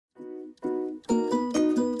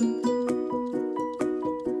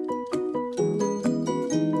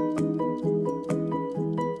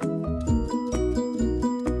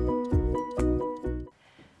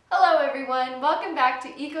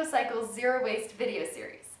EcoCycle's Zero Waste video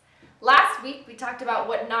series. Last week we talked about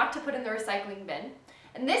what not to put in the recycling bin,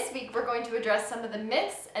 and this week we're going to address some of the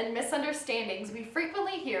myths and misunderstandings we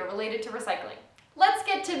frequently hear related to recycling. Let's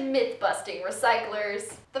get to myth-busting,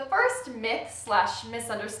 recyclers! The first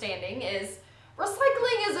myth/misunderstanding is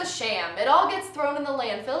recycling is a sham. It all gets thrown in the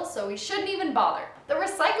landfill, so we shouldn't even bother. The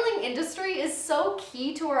recycling industry is so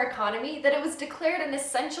key to our economy that it was declared an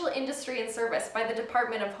essential industry and service by the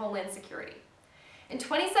Department of Homeland Security. In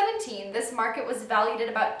 2017, this market was valued at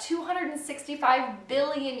about $265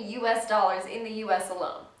 billion in the US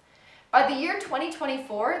alone. By the year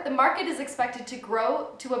 2024, the market is expected to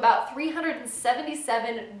grow to about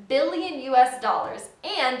 $377 billion,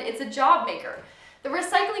 and it's a job maker. The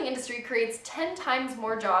recycling industry creates 10 times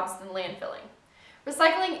more jobs than landfilling.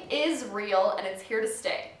 Recycling is real and it's here to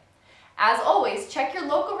stay. As always, check your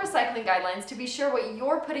local recycling guidelines to be sure what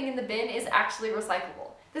you're putting in the bin is actually recyclable.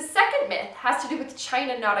 The second myth has to do with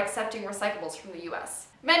China not accepting recyclables from the US.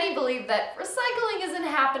 Many believe that recycling isn't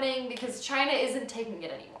happening because China isn't taking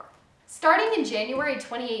it anymore. Starting in January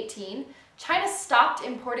 2018, China stopped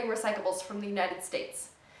importing recyclables from the United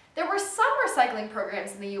States. There were some recycling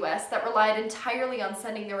programs in the US that relied entirely on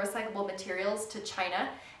sending their recyclable materials to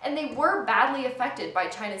China, and they were badly affected by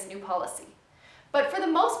China's new policy. But for the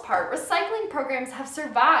most part, recycling programs have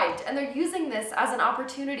survived, and they're using this as an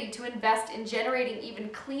opportunity to invest in generating even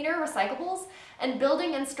cleaner recyclables and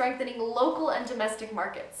building and strengthening local and domestic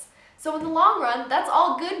markets. So in the long run, that's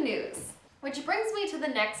all good news. Which brings me to the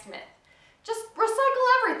next myth. Just recycle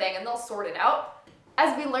everything and they'll sort it out.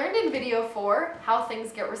 As we learned in video 4, how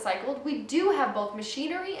things get recycled, we do have both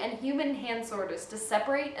machinery and human hand sorters to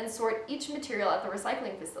separate and sort each material at the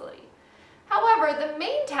recycling facility. However, the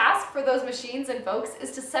main task for those machines and folks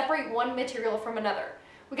is to separate one material from another.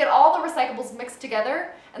 We get all the recyclables mixed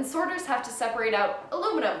together, and sorters have to separate out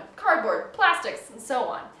aluminum, cardboard, plastics, and so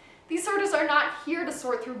on. These sorters are not here to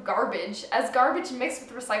sort through garbage, as garbage mixed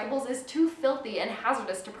with recyclables is too filthy and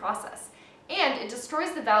hazardous to process, and it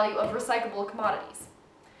destroys the value of recyclable commodities.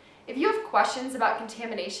 If you have questions about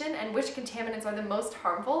contamination and which contaminants are the most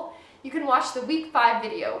harmful, you can watch the week 5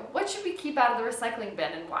 video, What Should We Keep Out of the Recycling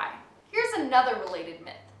Bin and Why? Here's another related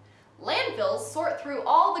myth. Landfills sort through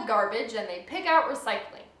all the garbage and they pick out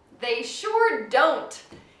recycling. They sure don't.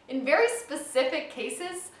 In very specific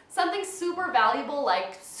cases, something super valuable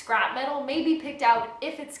like scrap metal may be picked out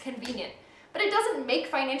if it's convenient, but it doesn't make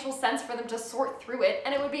financial sense for them to sort through it,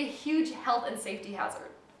 and it would be a huge health and safety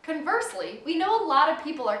hazard. Conversely, we know a lot of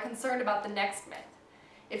people are concerned about the next myth.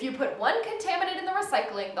 If you put one contaminant in the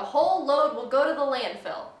recycling, the whole load will go to the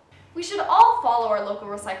landfill. We should all follow our local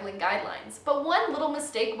recycling guidelines, but one little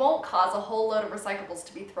mistake won't cause a whole load of recyclables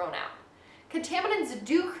to be thrown out. Contaminants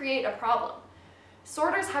do create a problem.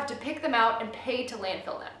 Sorters have to pick them out and pay to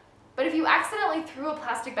landfill them. But if you accidentally threw a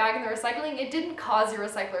plastic bag in the recycling, it didn't cause your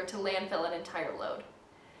recycler to landfill an entire load.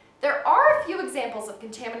 There are a few examples of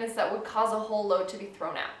contaminants that would cause a whole load to be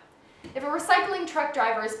thrown out. If a recycling truck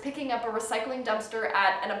driver is picking up a recycling dumpster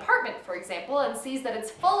at an apartment, for example, and sees that it's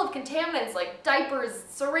full of contaminants like diapers,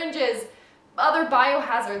 syringes, other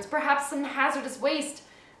biohazards, perhaps some hazardous waste,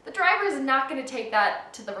 the driver is not going to take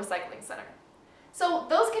that to the recycling center. So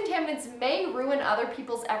those contaminants may ruin other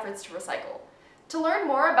people's efforts to recycle. To learn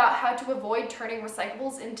more about how to avoid turning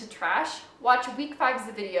recyclables into trash, watch week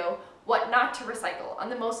 5's video, What Not to Recycle, on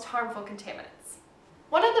the most harmful contaminants.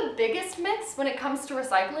 One of the biggest myths when it comes to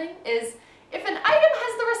recycling is if an item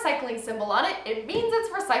has the recycling symbol on it, it means it's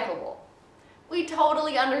recyclable. We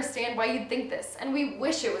totally understand why you'd think this, and we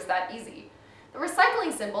wish it was that easy. The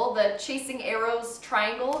recycling symbol, the chasing arrows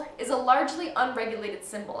triangle, is a largely unregulated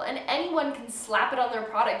symbol, and anyone can slap it on their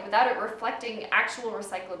product without it reflecting actual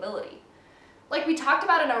recyclability. Like we talked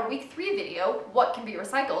about in our week 3 video, What Can Be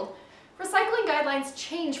Recycled, recycling guidelines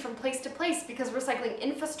change from place to place because recycling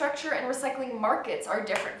infrastructure and recycling markets are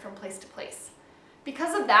different from place to place.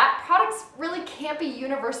 Because of that, products really can't be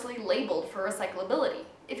universally labeled for recyclability.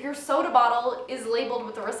 If your soda bottle is labeled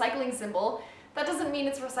with a recycling symbol, that doesn't mean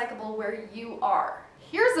it's recyclable where you are.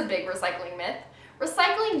 Here's a big recycling myth.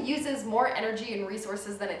 Recycling uses more energy and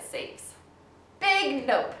resources than it saves. Big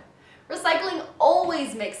nope. Recycling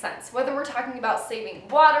always makes sense, whether we're talking about saving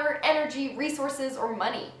water, energy, resources, or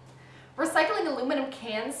money. Recycling aluminum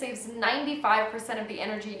cans saves 95% of the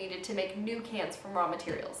energy needed to make new cans from raw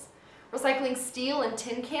materials. Recycling steel and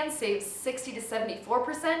tin cans saves 60 to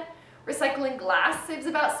 74%, recycling glass saves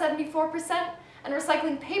about 74%, and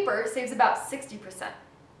recycling paper saves about 60%.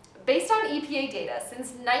 Based on EPA data,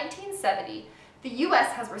 since 1970, the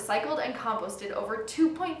US has recycled and composted over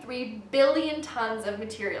 2.3 billion tons of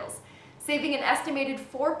materials, saving an estimated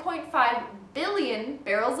 4.5 billion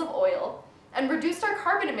barrels of oil, and reduced our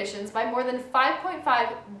carbon emissions by more than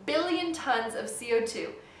 5.5 billion tons of CO2,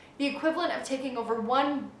 the equivalent of taking over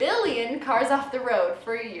 1 billion cars off the road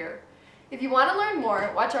for a year. If you want to learn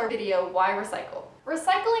more, watch our video, Why Recycle?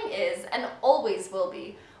 Recycling is, and always will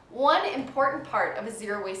be, one important part of a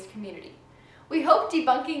zero-waste community. We hope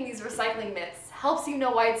debunking these recycling myths helps you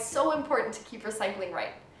know why it's so important to keep recycling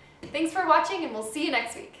right. Thanks for watching, and we'll see you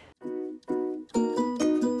next week.